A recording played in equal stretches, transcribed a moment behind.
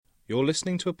You're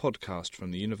listening to a podcast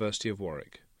from the University of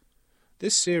Warwick.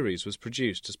 This series was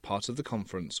produced as part of the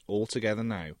conference All Together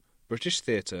Now, British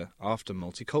Theatre After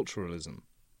Multiculturalism.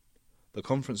 The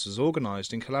conference was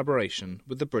organised in collaboration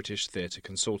with the British Theatre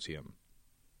Consortium.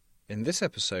 In this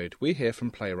episode, we hear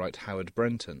from Playwright Howard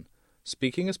Brenton,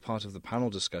 speaking as part of the panel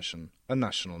discussion, A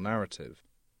National Narrative.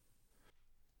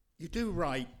 You do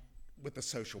write with a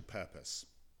social purpose,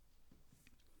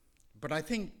 but I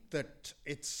think that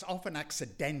it's often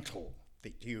accidental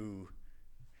that you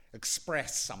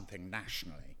express something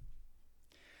nationally.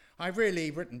 I've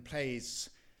really written plays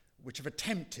which have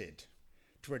attempted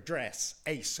to address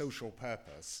a social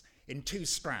purpose in two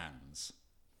strands.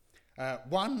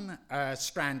 One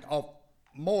strand of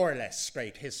more or less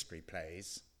straight history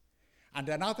plays, and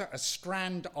another a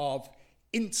strand of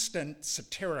instant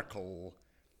satirical,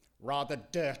 rather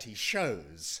dirty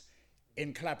shows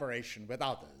in collaboration with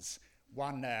others.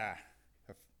 One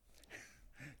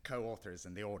co-author is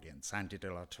in the audience, Andy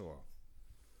de la Tour.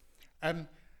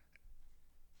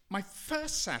 My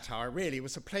first satire really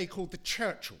was a play called The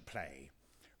Churchill Play,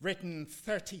 written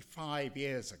 35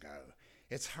 years ago.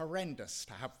 It's horrendous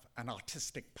to have an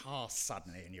artistic past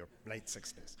suddenly in your late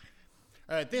 60s.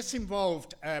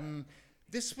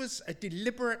 This was a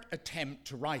deliberate attempt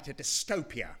to write a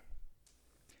dystopia,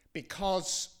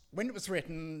 because when it was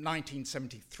written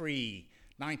 1973,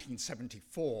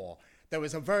 1974, there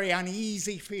was a very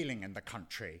uneasy feeling in the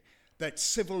country that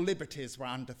civil liberties were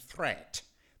under threat,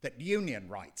 that union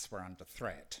rights were under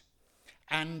threat.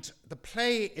 And the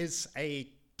play is a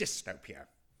dystopia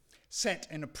set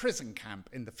in a prison camp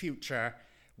in the future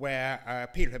where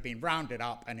people have been rounded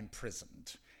up and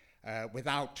imprisoned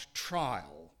without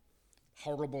trial.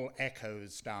 Horrible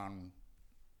echoes down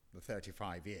the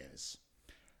 35 years.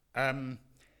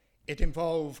 It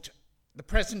involved the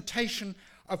presentation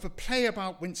of a play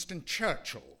about Winston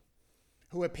Churchill,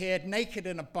 who appeared naked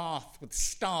in a bath with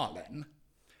Stalin,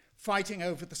 fighting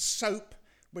over the soap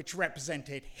which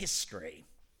represented history.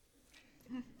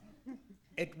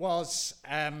 It was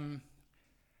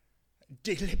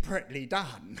deliberately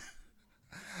done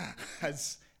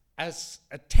as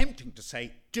attempting to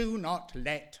say, do not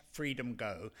let freedom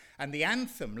go. And the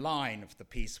anthem line of the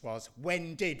piece was,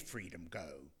 when did freedom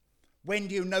go? When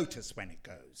do you notice when it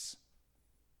goes?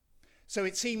 So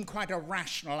it seemed quite a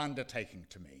rational undertaking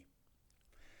to me.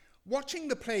 Watching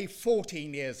the play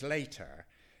 14 years later,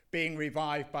 being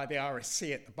revived by the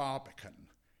RSC at the Barbican,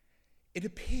 it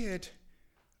appeared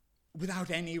without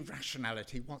any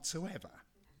rationality whatsoever.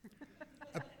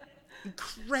 An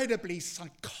incredibly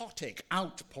psychotic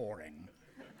outpouring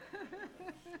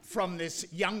from this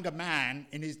younger man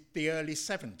in the early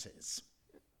 70s.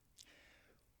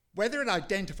 Whether it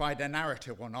identified a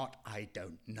narrative or not, I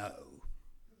don't know.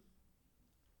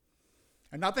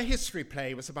 Another history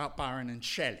play was about Byron and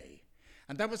Shelley,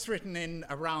 and that was written in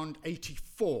around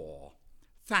 84,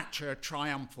 Thatcher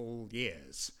triumphal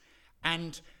years.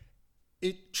 And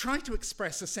it tried to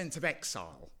express a sense of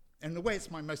exile. In the way it's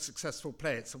my most successful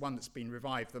play, it's the one that's been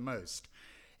revived the most.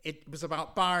 It was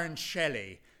about Byron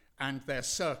Shelley and their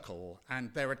circle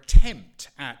and their attempt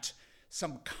at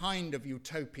some kind of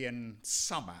utopian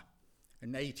summer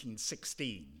in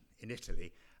 1816 in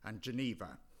Italy and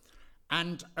Geneva.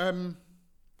 And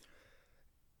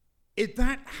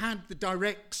that had the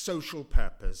direct social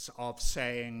purpose of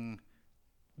saying,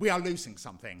 we are losing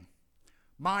something.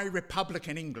 My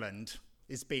Republican England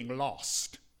is being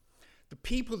lost. The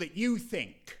people that you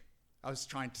think, I was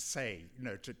trying to say,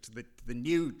 to the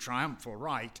new triumphal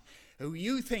right, who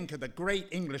you think are the great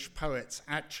English poets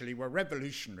actually were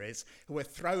revolutionaries who were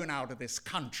thrown out of this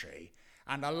country,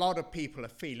 and a lot of people are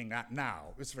feeling that now.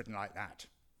 It was written like that.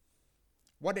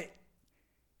 What it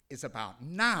is about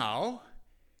now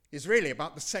is really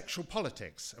about the sexual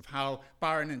politics of how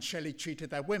Byron and Shelley treated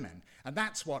their women. And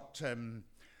that's what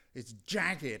is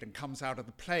jagged and comes out of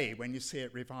the play when you see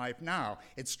it revived now.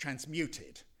 It's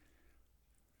transmuted.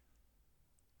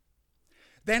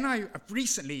 Then I've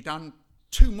recently done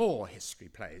 2 more history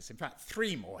plays, in fact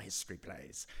 3 more history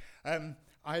plays.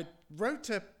 I wrote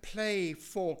a play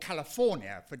for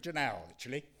California, for Janelle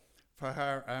actually, for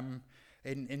her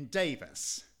in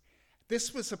Davis.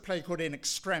 This was a play called In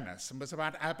Extremis and was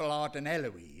about Abelard and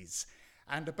Eloise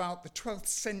and about the 12th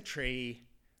century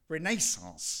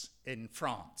Renaissance in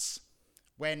France,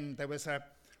 when there was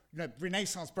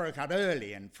Renaissance broke out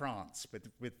early in France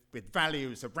with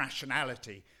values of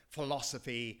rationality,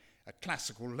 philosophy,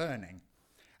 classical learning.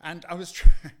 And I was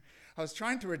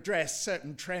trying to address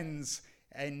certain trends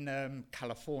in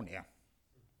California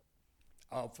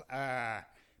of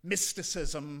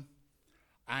mysticism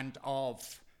and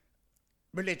of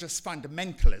religious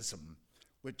fundamentalism,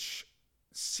 which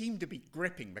seemed to be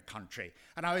gripping the country.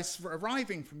 And I was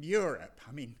arriving from Europe.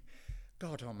 I mean,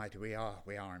 God almighty, we are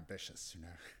ambitious, you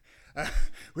know.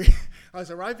 I was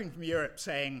arriving from Europe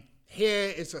saying,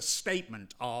 here is a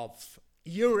statement of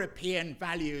European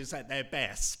values at their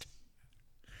best.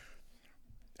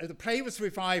 The play was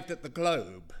revived at the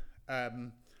Globe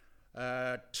 2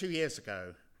 years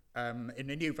ago in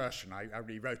a new version. I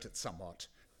rewrote it somewhat.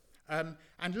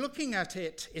 And looking at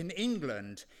it in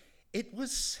England, it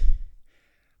was,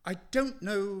 I don't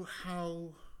know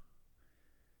how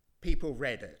people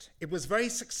read it. It was very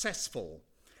successful.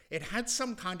 It had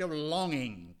some kind of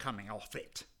longing coming off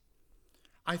it.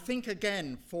 I think,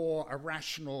 again, for a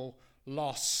rational,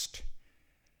 lost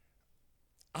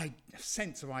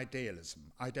sense of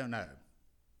idealism. I don't know.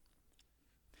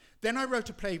 Then I wrote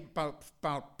a play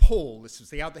about Paul. This was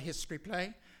the other history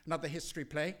play, another history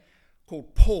play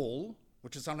called Paul,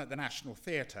 which was on at the National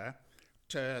Theatre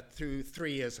through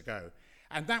 3 years ago.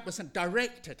 And that was a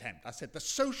direct attempt. I said the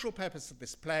social purpose of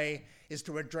this play is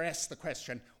to address the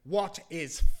question, what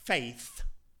is faith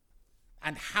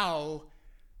and how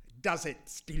does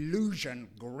its delusion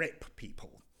grip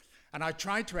people? And I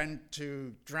tried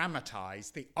to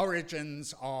dramatize the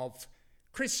origins of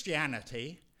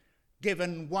Christianity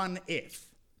given one if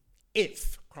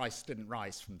Christ didn't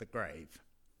rise from the grave.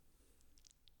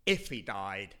 If he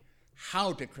died,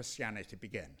 how did Christianity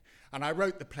begin? And I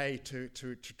wrote the play to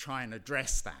try and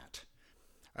address that.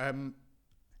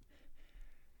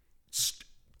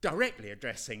 Directly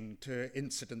addressing to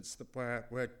incidents that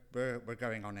were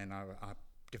going on in our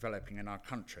developing in our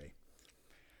country.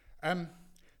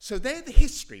 So they're the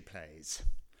history plays.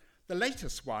 The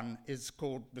latest one was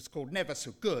called Never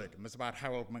So Good and was about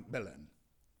Harold Macmillan.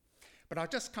 But I'll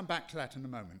just come back to that in a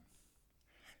moment.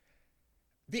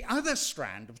 The other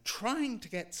strand of trying to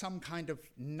get some kind of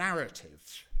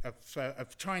narrative,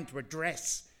 of trying to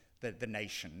address the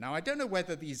nation. Now, I don't know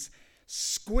whether these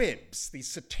squibs, these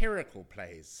satirical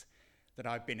plays that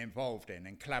I've been involved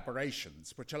in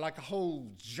collaborations, which are like a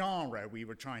whole genre we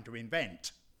were trying to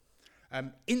invent,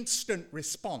 instant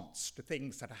response to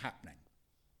things that are happening.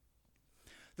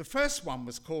 The first one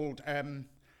was called,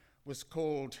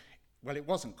 well, it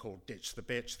wasn't called Ditch the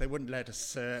Bitch. They wouldn't let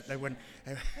us, they wouldn't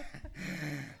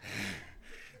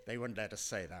let us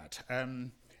say that.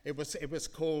 It was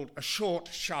called A Short,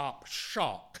 Sharp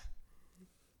Shock,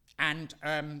 and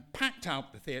packed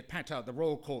out the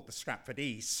Royal Court, the Stratford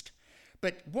East.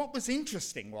 But what was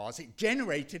interesting was it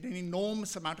generated an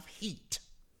enormous amount of heat.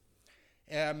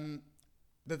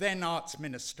 The then Arts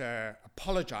Minister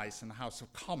apologised in the House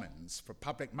of Commons for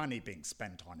public money being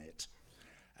spent on it.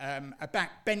 A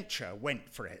backbencher went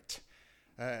for it,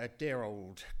 a dear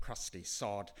old crusty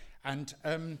sod, and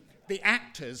the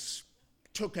actors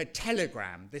took a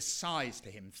telegram this size to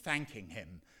him, thanking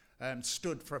him,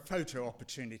 stood for a photo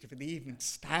opportunity for the Evening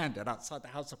Standard outside the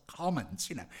House of Commons,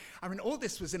 you know. I mean, all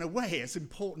this was in a way as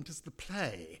important as the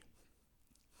play.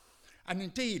 And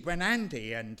indeed, when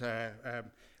Andy and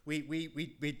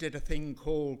we did a thing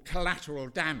called Collateral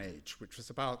Damage, which was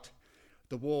about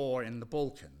the war in the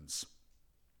Balkans.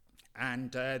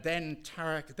 And then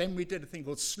we did a thing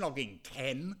called Snogging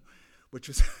Ken, which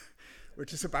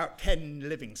is about Ken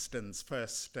Livingstone's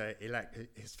first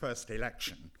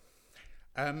election.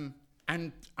 And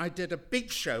I did a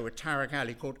big show at Tarrant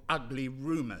Alley called Ugly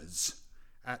Rumours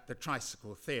at the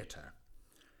Tricycle Theatre,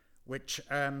 which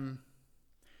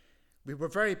we were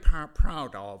very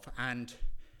proud of and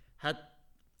had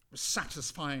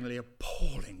satisfyingly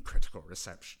appalling critical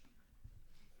reception.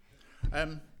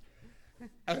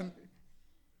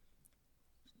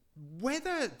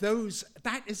 Whether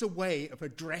that is a way of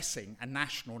addressing a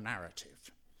national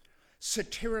narrative,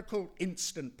 satirical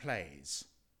instant plays.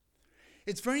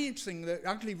 It's very interesting that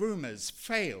Ugly Rumours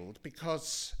failed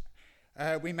because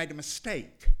we made a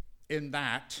mistake in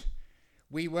that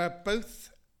we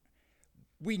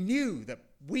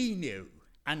knew,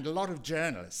 and a lot of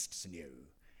journalists knew,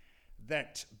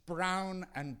 that Brown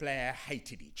and Blair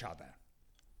hated each other.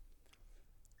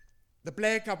 The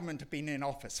Blair government had been in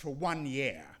office for 1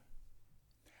 year,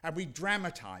 and we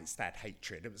dramatised that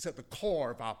hatred. It was at the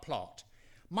core of our plot.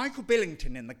 Michael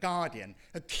Billington in The Guardian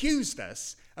accused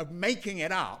us of making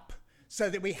it up so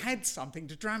that we had something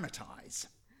to dramatise.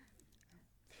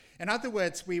 In other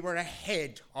words, we were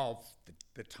ahead of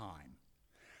the time.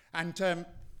 And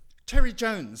Terry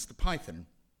Jones, the Python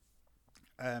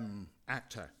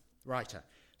writer,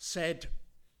 said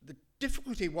the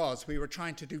difficulty was we were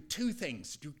trying to do two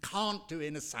things you can't do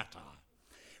in a satire.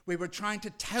 We were trying to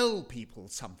tell people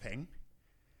something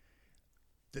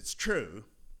that's true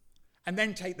and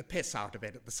then take the piss out of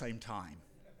it at the same time.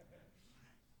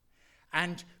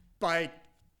 And by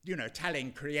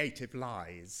telling creative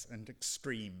lies and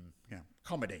extreme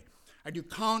comedy. And you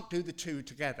can't do the two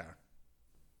together.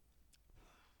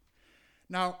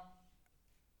 Now,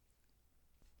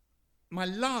 my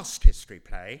last history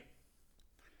play,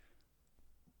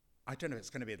 I don't know if it's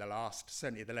going to be the last,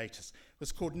 certainly the latest,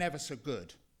 was called Never So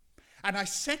Good. And I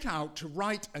set out to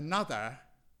write another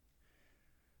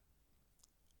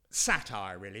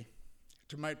satire, really,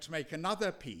 to make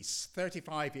another piece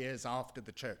 35 years after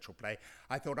the Churchill play.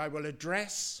 I thought I will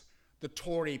address the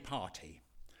Tory party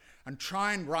and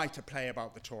try and write a play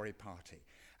about the Tory party.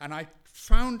 And I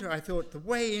thought the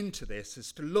way into this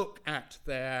is to look at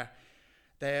their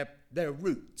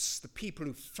roots, the people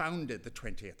who founded the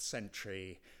 20th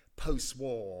century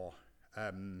post-war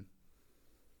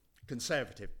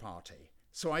Conservative Party.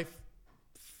 So I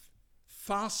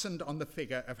fastened on the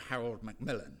figure of Harold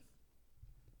Macmillan.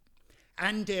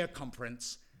 And, dear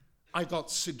conference, I got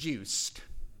seduced.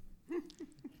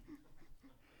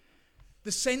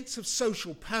 The sense of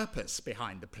social purpose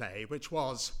behind the play, which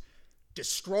was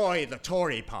destroy the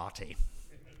Tory party,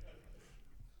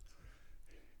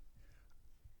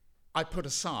 I put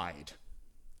aside.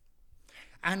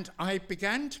 And I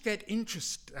began to get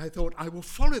interested. I thought, I will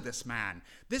follow this man.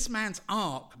 This man's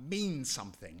arc means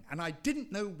something, and I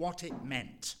didn't know what it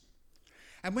meant.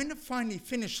 And when I finally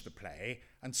finished the play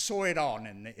and saw it on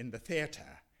in the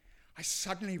theatre, I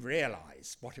suddenly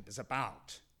realised what it was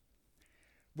about,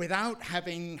 without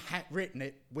having written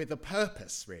it with a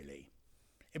purpose, really.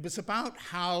 It was about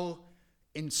how,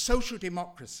 in social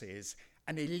democracies,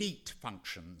 an elite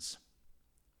functions,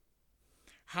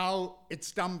 how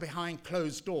it's done behind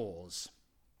closed doors,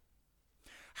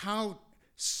 how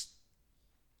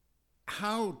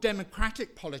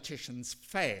democratic politicians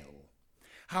fail,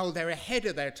 how they're ahead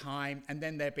of their time and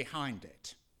then they're behind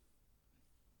it,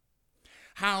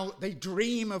 how they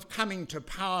dream of coming to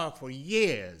power for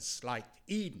years, like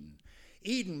Eden.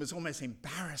 Eden was almost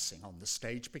embarrassing on the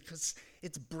stage because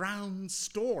it's Brown's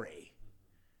story.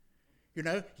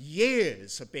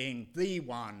 Years of being the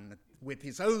one with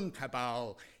his own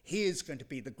cabal. He is going to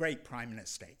be the great prime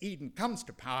minister. Eden comes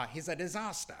to power, he's a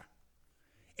disaster.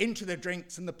 Into the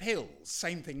drinks and the pills.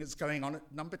 Same thing is going on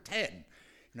at number 10.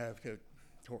 If you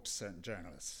talk to certain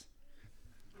journalists.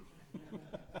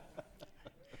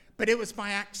 But it was by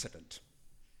accident.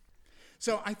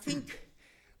 So I think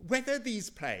whether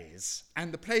these plays,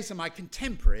 and the plays of my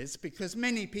contemporaries, because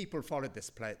many people followed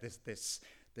this play,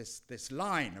 this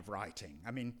line of writing.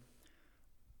 I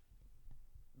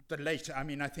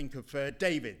think of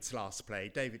David's last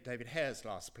play, David Hare's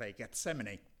last play,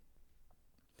 Gethsemane,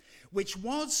 which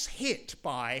was hit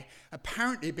by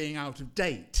apparently being out of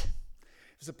date.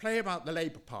 It was a play about the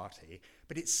Labour Party,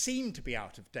 but it seemed to be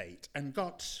out of date and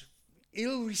got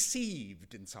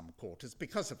ill-received in some quarters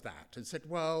because of that, and said,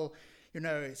 well, the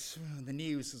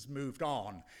news has moved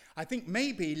on. I think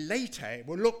maybe later it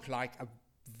will look like a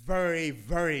very,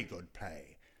 very good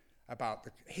play about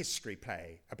the history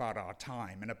play, about our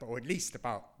time, or at least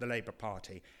about the Labour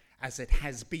Party, as it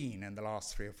has been in the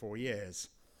last 3 or 4 years.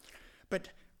 But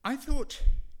I thought,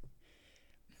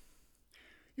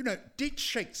 did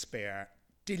Shakespeare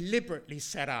deliberately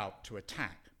set out to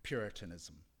attack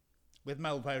Puritanism with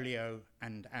Malvolio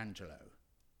and Angelo?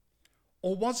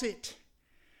 Or was it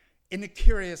in a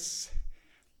curious,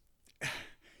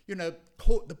 the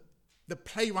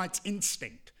playwright's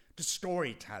instinct to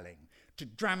storytelling, to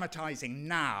dramatising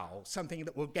now, something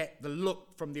that will get the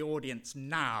look from the audience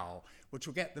now, which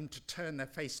will get them to turn their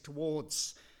face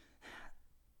towards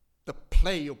the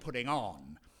play you're putting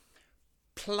on,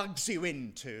 plugs you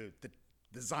into the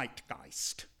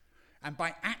zeitgeist. And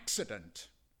by accident,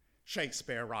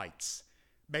 Shakespeare writes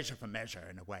measure for measure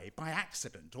in a way, by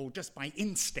accident or just by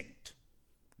instinct.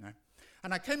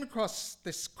 And I came across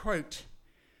this quote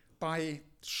by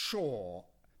Shaw,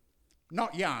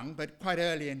 not young, but quite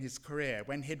early in his career,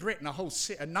 when he'd written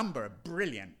a number of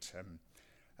brilliant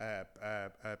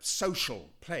social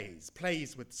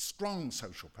plays with strong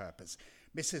social purpose.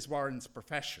 Mrs. Warren's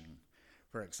Profession,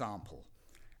 for example.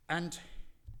 And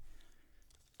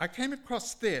I came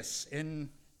across this in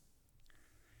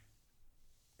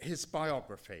his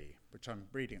biography, which I'm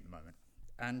reading at the moment,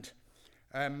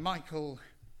 and Michael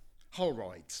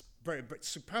Holroyd's very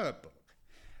superb book.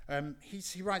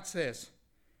 He writes this: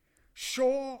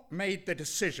 Shaw made the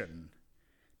decision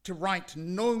to write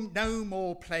no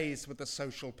more plays with a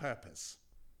social purpose,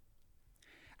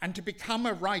 and to become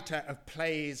a writer of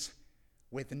plays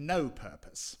with no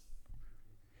purpose,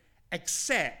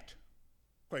 except,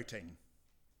 quoting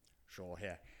Shaw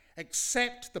here,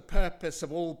 except the purpose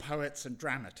of all poets and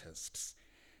dramatists,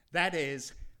 that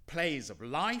is, plays of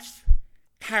life,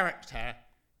 character,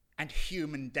 and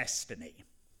human destiny.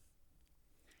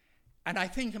 And I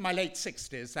think in my late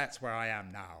 60s, that's where I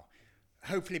am now.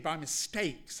 Hopefully by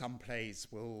mistake, some plays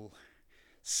will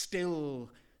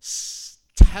still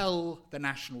tell the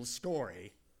national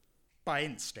story by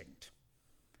instinct.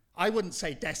 I wouldn't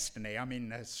say destiny, I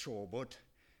mean, as Shaw would.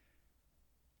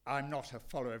 I'm not a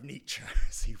follower of Nietzsche,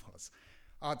 as he was.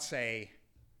 I'd say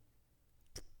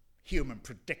human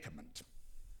predicament.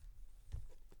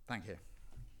 Thank you.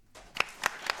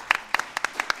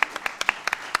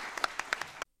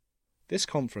 This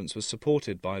conference was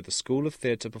supported by the School of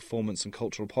Theatre, Performance and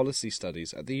Cultural Policy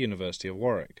Studies at the University of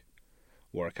Warwick,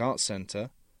 Warwick Arts Centre,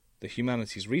 the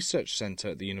Humanities Research Centre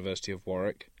at the University of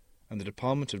Warwick, and the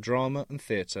Department of Drama and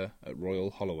Theatre at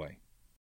Royal Holloway.